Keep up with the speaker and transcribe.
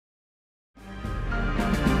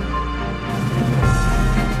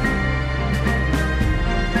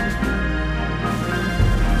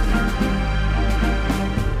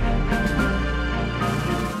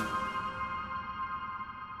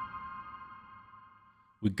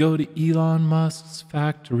We go to Elon Musk's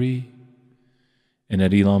factory. And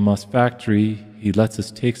at Elon Musk's factory, he lets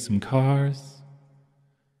us take some cars.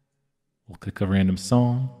 We'll click a random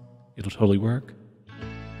song. It'll totally work.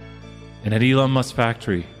 And at Elon Musk's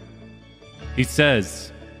factory, he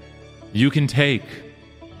says, you can take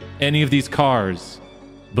any of these cars,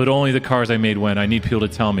 but only the cars I made when. I need people to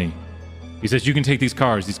tell me. He says, you can take these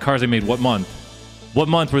cars I made what month? What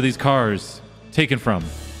month were these cars taken from?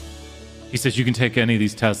 He says, you can take any of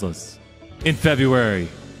these Teslas in February.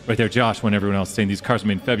 Right there, Josh, when everyone else is saying these cars were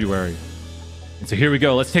made in February. And so here we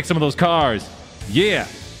go. Let's take some of those cars. Yeah,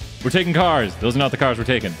 we're taking cars. Those are not the cars we're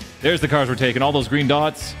taking. There's the cars we're taking. All those green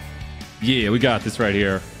dots. Yeah, we got this right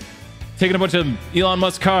here. Taking a bunch of Elon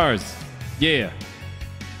Musk cars. Yeah.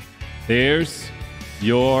 There's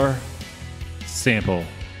your sample.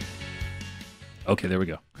 Okay, there we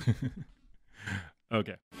go.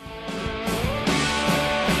 Okay.